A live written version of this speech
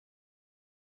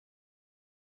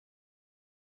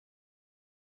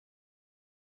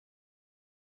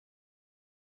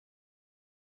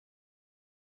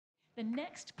The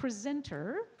next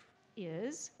presenter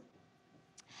is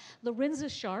Lorenza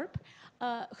Sharpe,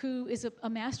 who is a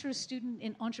master's student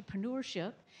in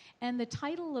entrepreneurship. And the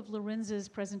title of Lorenza's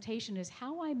presentation is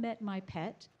How I Met My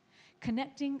Pet,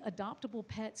 Connecting Adoptable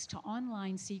Pets to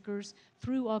Online Seekers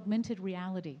Through Augmented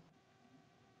Reality.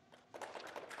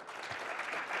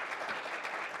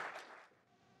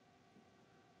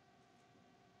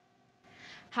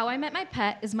 How I Met My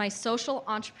Pet is my social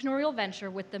entrepreneurial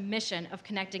venture with the mission of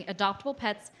connecting adoptable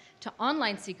pets to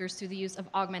online seekers through the use of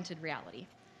augmented reality.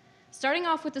 Starting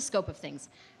off with the scope of things,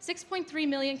 6.3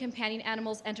 million companion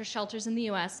animals enter shelters in the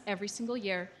US every single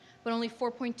year, but only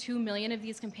 4.2 million of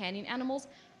these companion animals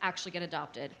actually get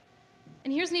adopted.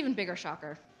 And here's an even bigger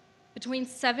shocker. Between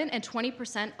 7 and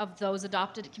 20% of those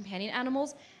adopted companion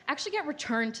animals actually get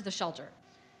returned to the shelter.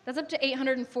 That's up to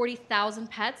 840,000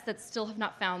 pets that still have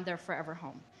not found their forever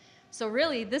home. So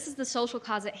really, this is the social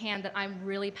cause at hand that I'm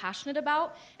really passionate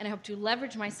about, and I hope to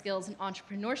leverage my skills in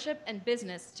entrepreneurship and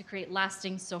business to create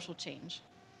lasting social change.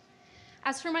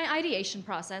 As for my ideation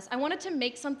process, I wanted to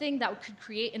make something that could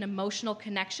create an emotional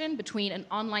connection between an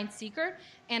online seeker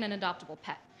and an adoptable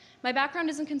pet. My background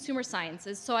is in consumer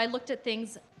sciences, so I looked at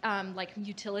things like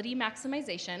utility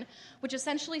maximization, which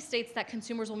essentially states that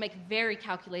consumers will make very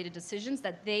calculated decisions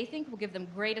that they think will give them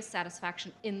greatest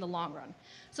satisfaction in the long run.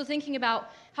 So thinking about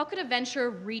how could a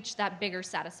venture reach that bigger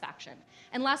satisfaction?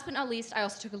 And last but not least, I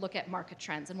also took a look at market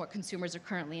trends and what consumers are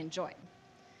currently enjoying.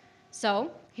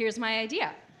 So here's my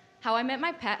idea. How I Met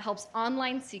My Pet helps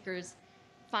online seekers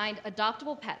find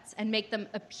adoptable pets and make them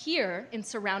appear in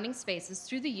surrounding spaces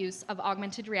through the use of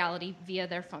augmented reality via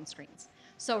their phone screens.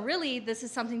 So really, this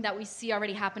is something that we see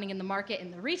already happening in the market in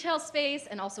the retail space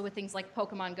and also with things like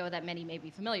Pokemon Go that many may be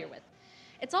familiar with.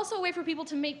 It's also a way for people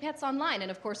to meet pets online, and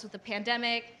of course with the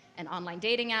pandemic and online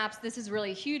dating apps, this is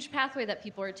really a huge pathway that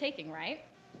people are taking, right?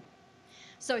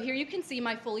 So here you can see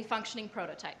my fully functioning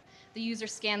prototype. The user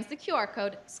scans the QR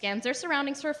code, scans their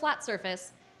surroundings for a flat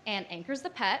surface, and anchors the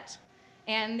pet.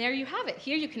 And there you have it.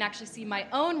 Here you can actually see my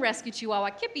own rescue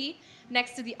Chihuahua, Kippy,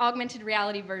 next to the augmented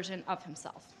reality version of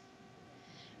himself.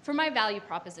 For my value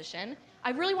proposition,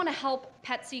 I really want to help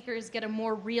pet seekers get a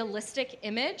more realistic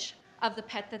image of the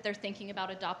pet that they're thinking about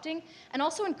adopting, and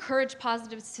also encourage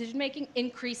positive decision-making,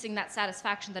 increasing that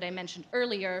satisfaction that I mentioned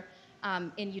earlier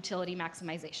in utility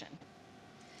maximization.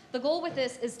 The goal with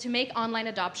this is to make online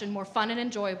adoption more fun and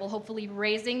enjoyable, hopefully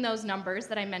raising those numbers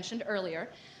that I mentioned earlier.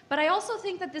 But I also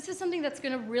think that this is something that's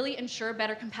going to really ensure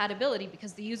better compatibility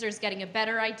because the user is getting a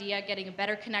better idea, getting a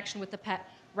better connection with the pet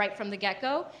right from the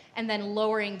get-go, and then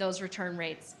lowering those return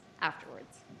rates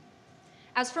afterwards.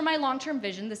 As for my long-term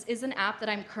vision, this is an app that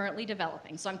I'm currently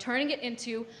developing. So I'm turning it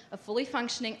into a fully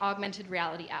functioning augmented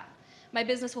reality app. My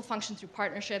business will function through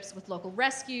partnerships with local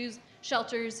rescues,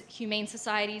 shelters, humane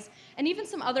societies, and even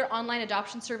some other online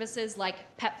adoption services like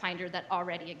Pet Finder that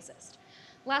already exist.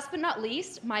 Last but not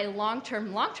least, my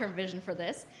long-term vision for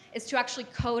this is to actually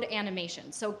code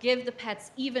animation. So give the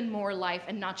pets even more life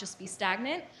and not just be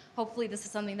stagnant. Hopefully this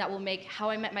is something that will make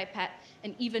How I Met My Pet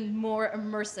an even more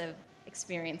immersive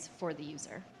experience for the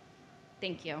user.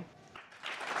 Thank you.